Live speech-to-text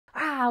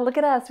Wow, look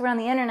at us. We're on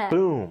the internet.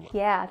 Boom.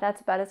 Yeah,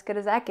 that's about as good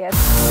as that gets.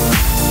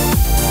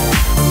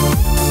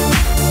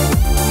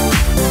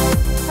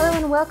 Hello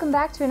and welcome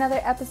back to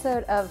another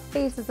episode of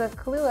Faces of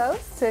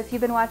Kaluohs. So if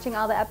you've been watching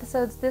all the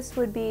episodes, this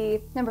would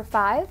be number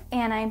 5.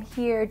 And I'm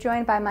here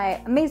joined by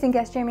my amazing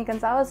guest, Jeremy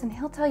Gonzalez, and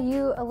he'll tell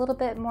you a little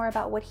bit more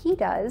about what he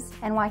does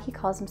and why he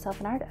calls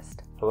himself an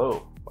artist.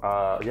 Hello.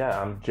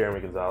 I'm Jeremy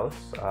Gonzalez.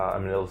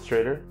 I'm an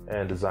illustrator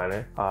and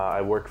designer. I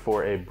work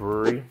for a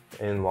brewery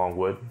in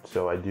Longwood,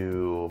 so I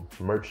do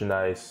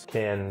merchandise,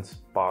 cans,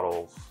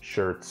 bottles,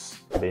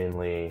 shirts,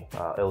 mainly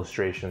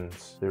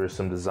illustrations. There is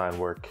some design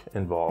work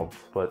involved,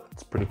 but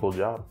it's a pretty cool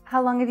job.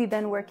 How long have you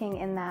been working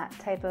in that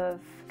type of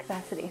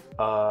capacity?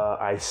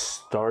 I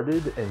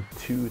started in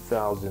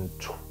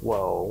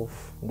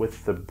 2012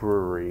 with the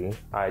brewery.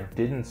 I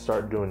didn't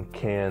start doing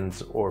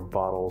cans or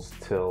bottles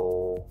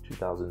till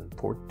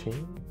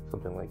 2014,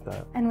 something like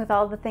that. And with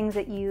all the things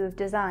that you've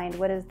designed,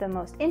 what is the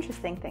most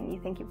interesting thing you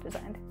think you've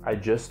designed? I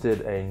just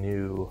did a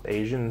new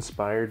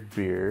Asian-inspired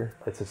beer.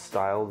 It's a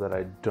style that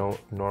I don't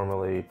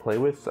normally play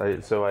with.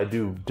 So I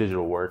do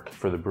digital work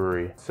for the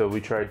brewery. So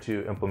we tried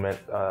to implement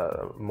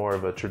more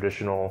of a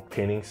traditional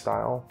painting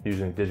style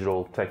using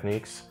digital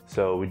techniques.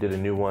 So we did a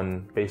new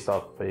one based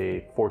off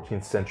a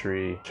 14th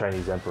century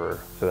Chinese emperor.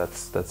 So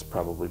that's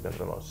probably been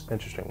the most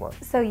interesting one.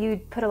 So you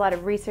put a lot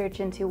of research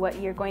into what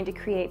you're going to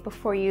create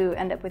before you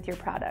end up with your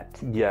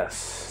product.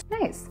 Yes.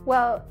 Nice.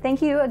 Well,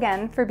 thank you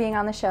again for being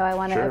on the show. I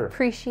want to Sure.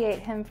 appreciate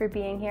him for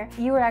being here.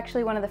 You were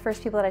actually one of the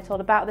first people that I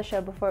told about the show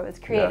before it was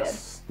created.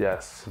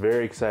 Yes.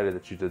 Very excited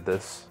that you did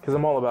this because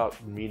I'm all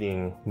about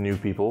meeting new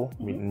people,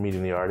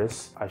 meeting the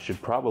artists. I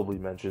should probably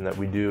mention that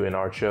we do an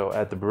art show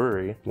at the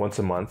brewery once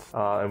a month,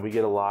 and we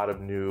get a lot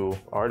of new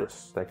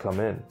artists that come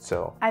in.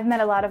 So I've met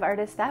a lot of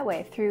artists that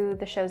way through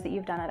the shows that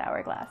you've done at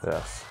Hourglass.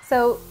 Yes.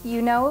 So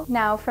you know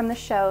now from the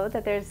show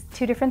that there's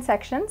 2 different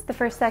sections. The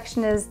first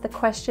section is the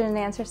question and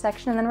answer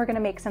section, and then we're going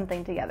to make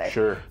something together.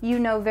 Sure. You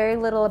know very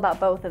little about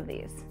both of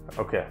these.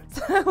 Okay.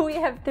 So we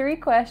have 3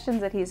 questions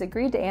that he's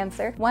agreed to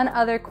answer, 1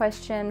 other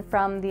question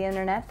from the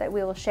internet that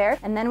we will share,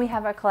 and then we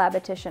have our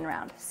Collabetition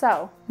round.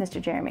 So, Mr.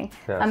 Jeremy,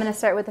 Yes. I'm going to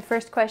start with the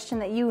first question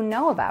that you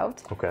know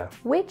about. Okay.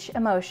 Which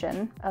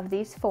emotion of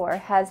these 4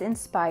 has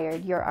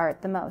inspired your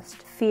art the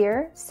most?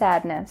 Fear,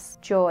 sadness,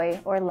 joy,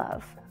 or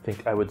love? I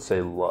think I would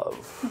say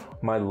love.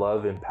 My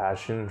love and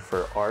passion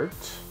for art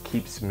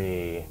keeps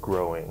me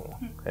growing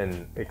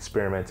and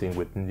experimenting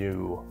with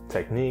new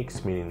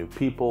techniques, meeting new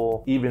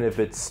people. Even if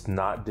it's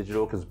not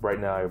digital, because right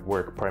now I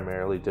work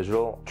primarily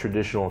digital,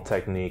 traditional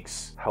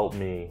techniques help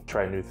me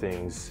try new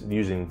things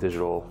using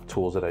digital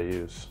tools that I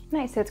use.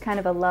 Nice, so it's kind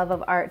of a love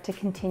of art to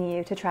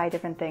continue to try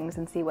different things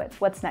and see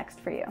what's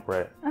next for you.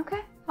 Right. Okay.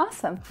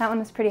 Awesome. That one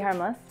was pretty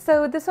harmless.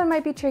 So this one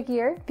might be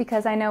trickier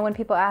because I know when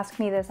people ask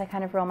me this, I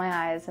kind of roll my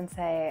eyes and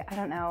say, I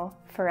don't know,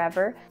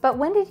 forever. But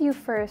when did you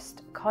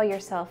first call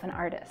yourself an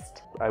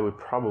artist? I would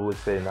probably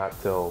say not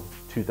till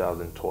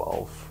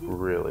 2012,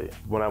 really.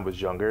 When I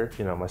was younger,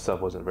 my stuff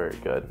wasn't very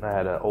good. I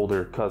had an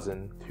older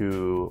cousin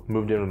who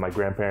moved in with my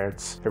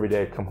grandparents. Every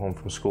day I'd come home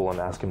from school and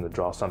ask him to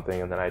draw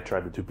something, and then I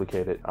tried to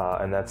duplicate it.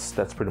 And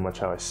that's pretty much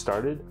how I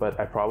started. But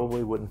I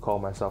probably wouldn't call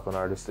myself an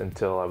artist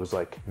until I was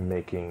like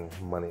making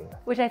money.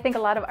 Which I think a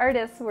lot of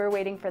artists were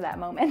waiting for that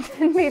moment.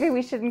 And maybe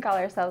we shouldn't call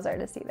ourselves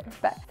artists either.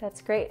 But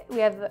that's great. We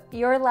have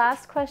your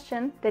last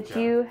question that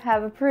you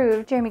have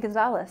approved. Jeremy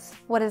Gonzalez,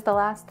 what is the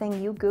last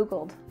thing you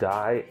Googled?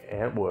 Dye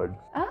and wood.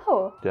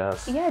 Oh.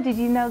 Yes. Yeah, did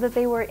you know that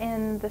they were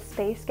in the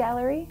Space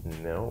Gallery?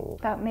 No.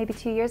 About maybe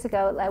 2 years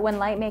ago, when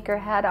Lightmaker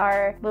had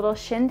our little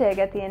shindig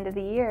at the end of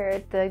the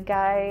year, the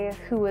guy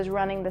who was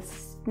running the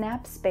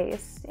Snap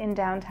Space in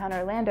downtown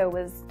Orlando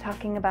was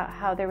talking about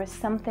how there was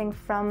something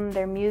from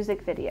their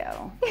music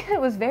video. It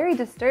was very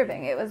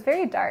disturbing. It was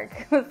very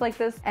dark. It was like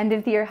this end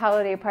of the year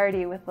holiday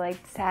party with like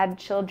sad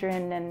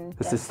children and...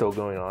 Is this still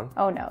going on?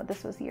 Oh no,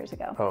 this was years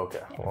ago. Oh,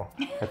 okay. Well,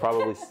 I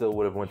probably still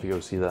would have went to go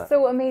see that. So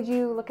what made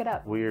you look it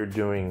up? We're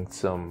doing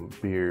some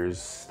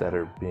beers that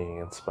are being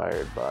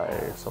inspired by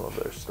some of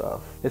their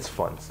stuff. It's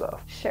fun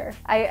stuff. Sure.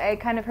 I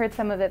kind of heard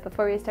some of it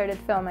before we started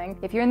filming.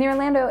 If you're in the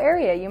Orlando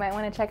area, you might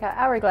want to check out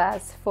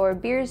Hourglass for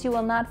beers you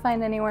will not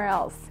find anywhere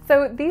else.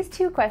 So these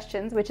 2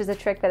 questions, which is a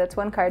trick that it's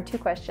 1 card, 2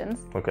 questions.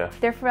 Okay.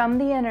 They're from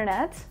the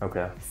internet.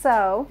 Okay.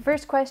 So,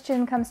 first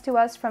question comes to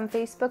us from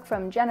Facebook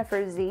from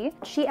Jennifer Z.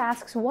 She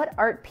asks, what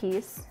art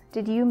piece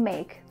did you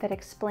make that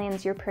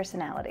explains your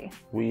personality?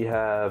 We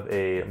have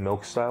a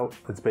milk stout.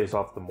 It's based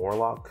off the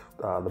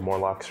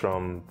Morlocks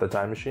from The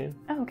Time Machine.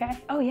 Oh, okay.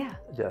 Oh, yeah.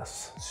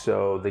 Yes.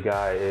 So the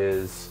guy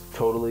is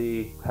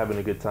totally having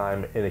a good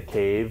time in a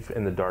cave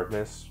in the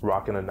darkness,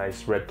 rocking a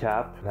nice red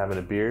cap and having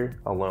a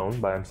beer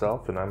alone by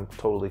himself, and I'm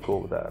totally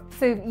cool with that.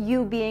 So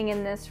you being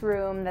in this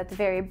room that's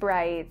very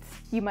bright,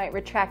 you might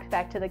retract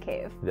back to the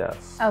cave.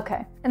 Yes.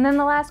 Okay. And then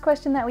the last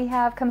question that we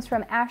have comes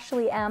from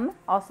Ashley M,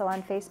 also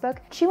on Facebook.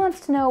 She wants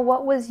to know,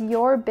 what was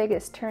your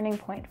biggest turning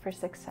point for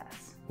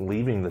success?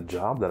 leaving the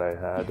job that I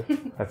had.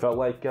 I felt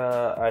like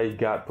I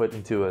got put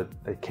into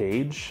a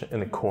cage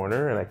in a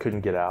corner and I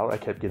couldn't get out. I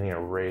kept getting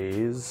a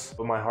raise.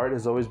 But my heart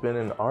has always been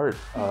in art.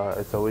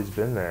 It's always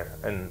been there.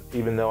 And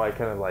even though I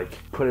kind of like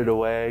put it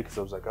away because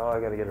I was like, oh, I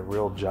gotta get a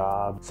real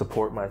job,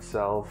 support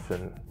myself.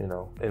 And you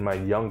know, in my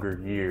younger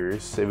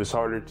years, it was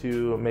harder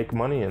to make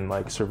money and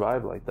like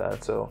survive like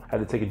that. So I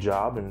had to take a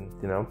job and,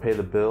 you know, pay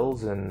the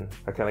bills, and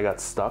I kind of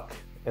got stuck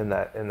in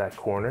that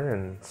corner,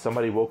 and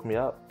somebody woke me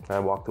up and I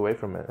walked away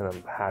from it, and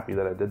I'm happy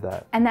that I did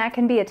that. And that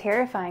can be a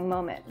terrifying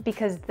moment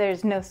because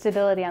there's no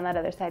stability on that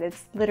other side.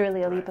 It's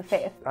literally a leap of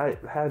faith. I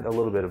had a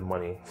little bit of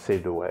money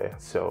saved away,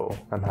 so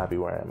I'm happy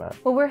where I'm at.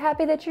 Well, we're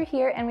happy that you're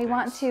here, and we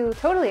want to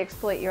totally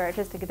exploit your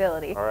artistic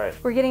ability. All right.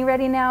 We're getting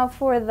ready now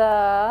for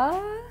the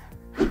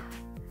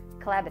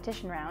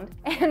Collabetition round.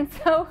 And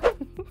so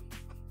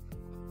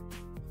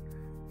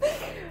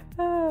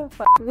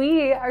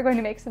we are going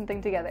to make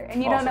something together,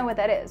 and you don't know what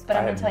that is, but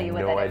I'm going to tell you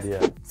what that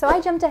is. So I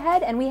jumped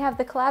ahead and we have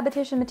the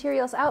Collabetition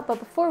materials out, but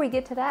before we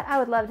get to that, I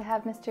would love to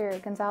have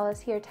Mr.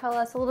 Gonzalez here tell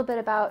us a little bit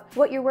about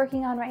what you're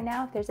working on right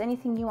now, if there's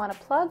anything you want to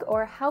plug,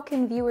 or how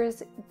can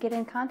viewers get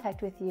in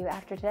contact with you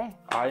after today?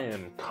 I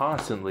am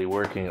constantly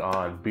working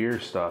on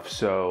beer stuff,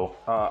 so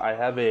I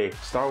have a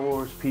Star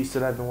Wars piece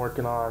that I've been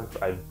working on.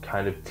 I've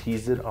kind of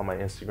teased it on my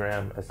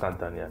Instagram. It's not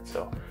done yet,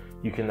 so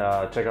you can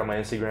check out my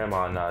Instagram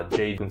on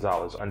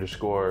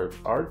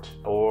jgonzalez_art,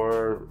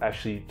 or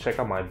actually check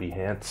out my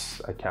Behance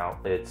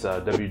account. It's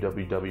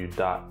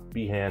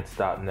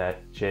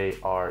www.behance.net,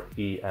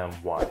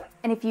 JREMY.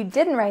 And if you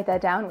didn't write that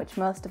down, which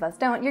most of us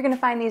don't, you're going to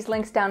find these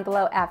links down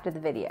below after the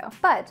video.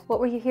 But what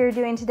we're here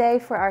doing today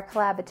for our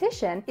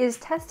Collabetition is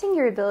testing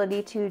your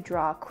ability to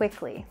draw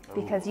quickly,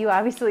 because you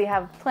obviously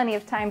have plenty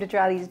of time to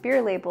draw these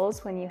beer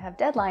labels when you have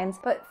deadlines.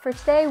 But for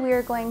today, we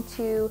are going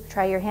to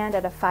try your hand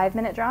at a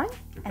 5-minute drawing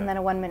and then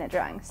a 1-minute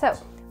drawing. So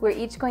we're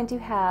each going to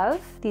have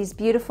these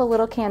beautiful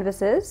little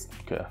canvases.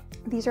 Okay.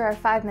 These are our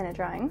 5-minute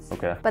drawings.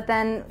 Okay. But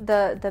then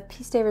the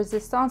piece de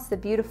resistance, the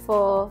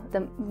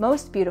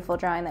most beautiful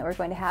drawing that we're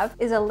going to have,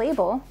 is a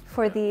label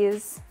for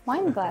these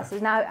wine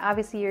glasses. Now,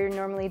 obviously you're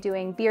normally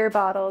doing beer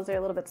bottles, they're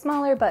a little bit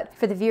smaller, but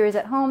for the viewers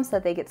at home, so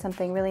that they get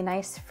something really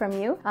nice from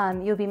you,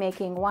 you'll be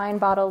making wine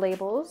bottle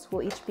labels.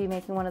 We'll each be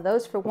making one of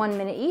those for 1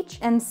 minute each.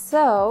 And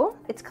so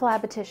it's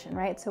Collabetition,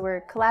 right? So we're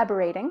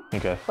collaborating,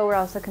 but we're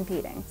also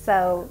competing.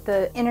 So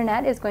the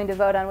internet is going to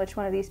vote on which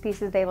one of these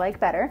pieces they like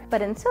better.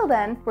 But until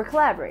then, we're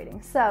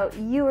collaborating. So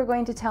you are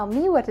going to tell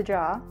me what to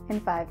draw in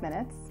 5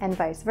 minutes and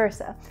vice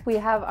versa. We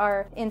have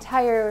our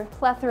entire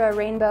plethora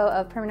rainbow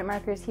of permanent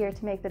markers here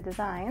to make the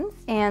designs.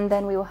 And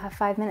then we will have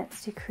 5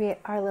 minutes to create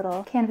our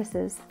little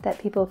canvases that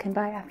people can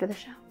buy after the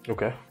show.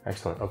 Okay,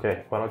 excellent.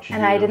 Okay, why don't you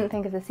And I didn't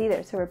think of this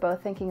either, so we're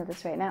both thinking of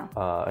this right now.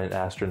 An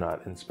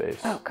astronaut in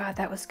space. Oh God,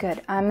 that was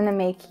good. I'm gonna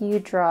make you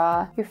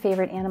draw your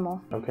favorite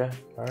animal. Okay,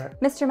 all right.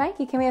 Mr.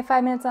 Mikey, can we have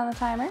 5 minutes on the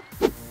timer?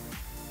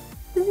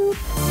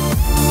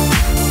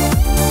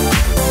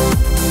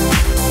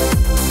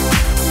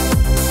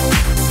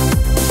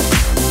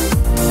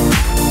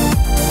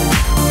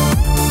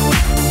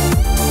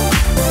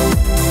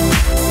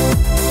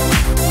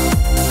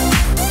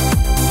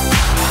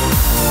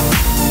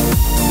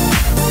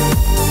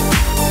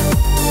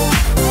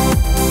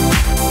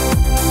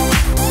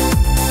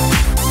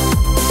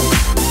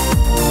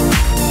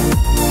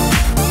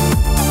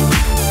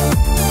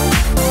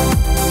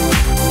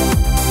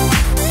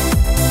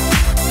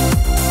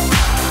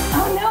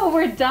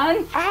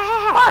 Done?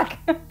 Fuck!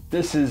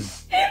 This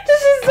is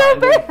so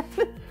bad.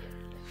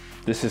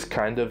 This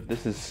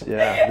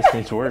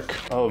needs work.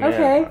 Oh man.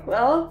 Okay,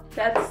 well,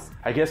 that's...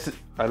 I guess,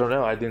 I don't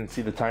know, I didn't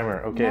see the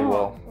timer. Okay,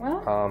 no.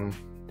 well,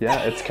 yeah,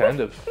 it's kind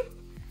of...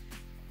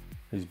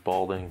 He's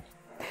balding.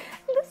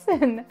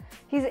 Listen,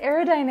 he's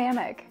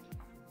aerodynamic.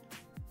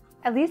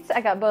 At least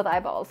I got both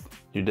eyeballs.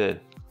 You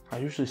did. I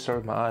usually start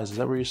with my eyes. Is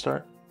that where you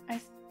start?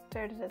 I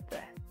started at the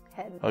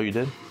head. Oh, you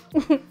did?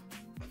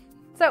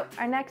 So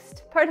our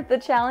next part of the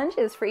challenge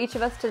is for each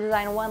of us to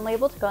design one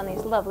label to go on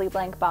these lovely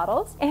blank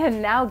bottles.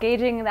 And now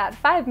gauging that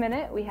 5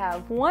 minute, we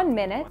have 1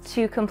 minute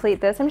to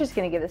complete this. I'm just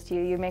gonna give this to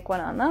you. You make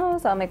one on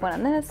those, I'll make one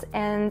on this.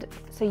 And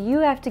so you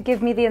have to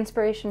give me the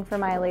inspiration for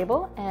my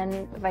label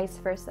and vice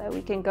versa.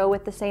 We can go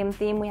with the same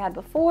theme we had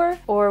before,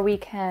 or we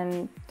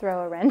can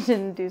throw a wrench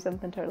and do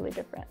something totally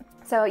different.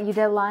 So you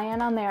did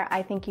lion on there.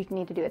 I think you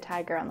need to do a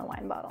tiger on the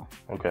wine bottle.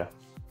 Okay.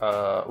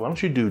 Why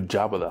don't you do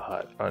Jabba the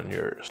Hutt on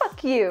yours?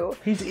 Fuck you.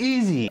 He's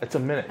easy. It's a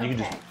minute. You can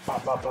just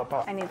pop, pop, pop,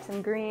 pop. I need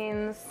some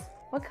greens.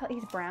 What color?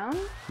 He's brown?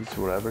 He's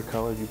whatever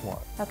color you want.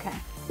 Okay.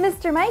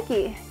 Mr.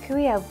 Mikey, could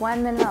we have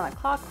 1 minute on the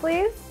clock,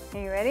 please? Are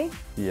you ready?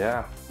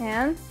 Yeah.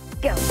 And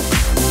go.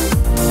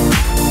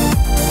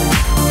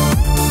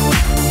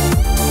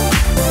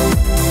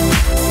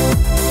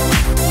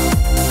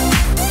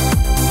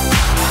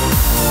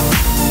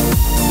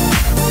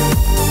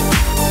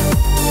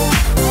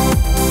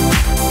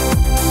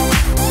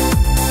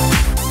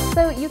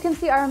 So you can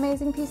see our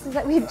amazing drawing pieces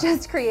that we've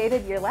just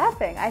created. You're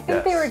laughing. I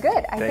think they were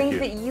good. I think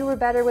that you were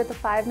better with the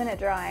 5-minute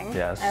drawing.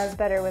 Yes. I was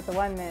better with the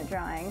 1-minute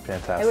drawing.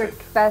 Fantastic. It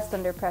worked best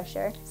under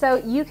pressure. So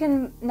you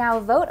can now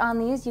vote on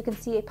these. You can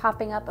see it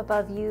popping up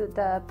above you,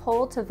 the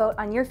poll to vote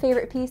on your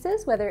favorite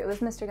pieces, whether it was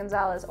Mr.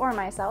 Gonzalez or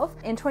myself.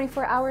 In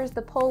 24 hours,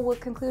 the poll will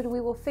conclude.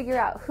 We will figure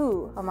out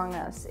who among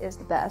us is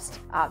the best,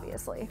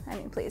 obviously. I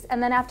mean, please.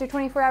 And then after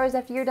 24 hours,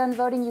 after you're done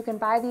voting, you can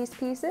buy these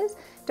pieces.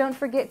 Don't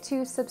forget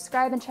to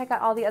subscribe and check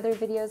out all the other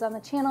videos on the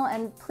channel,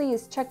 and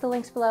please check the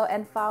links below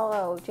and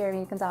follow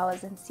Jeremy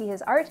Gonzalez and see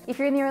his art. If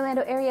you're in the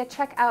Orlando area,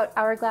 check out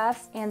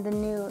Hourglass and the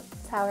new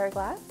Sour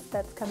Glass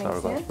that's coming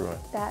soon.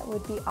 That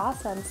would be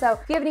awesome. So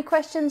if you have any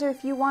questions or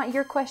if you want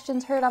your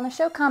questions heard on the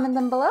show, comment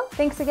them below.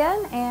 Thanks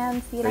again,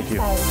 and see you next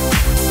time.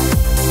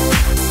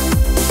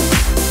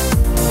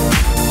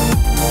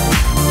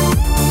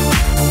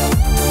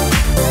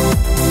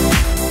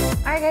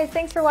 Alright guys,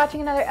 thanks for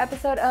watching another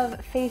episode of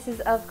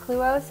Faces of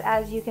Kaluohs.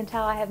 As you can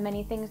tell, I have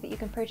many things that you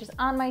can purchase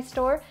on my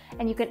store,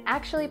 and you can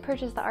actually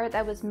purchase the art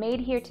that was made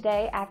here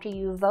today after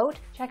you vote.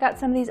 Check out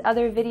some of these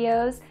other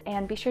videos,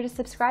 and be sure to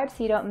subscribe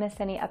so you don't miss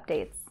any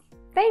updates.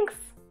 Thanks!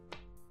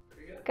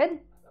 Good?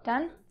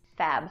 Done?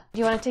 Fab. Do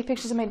you want to take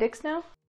pictures of my dicks now?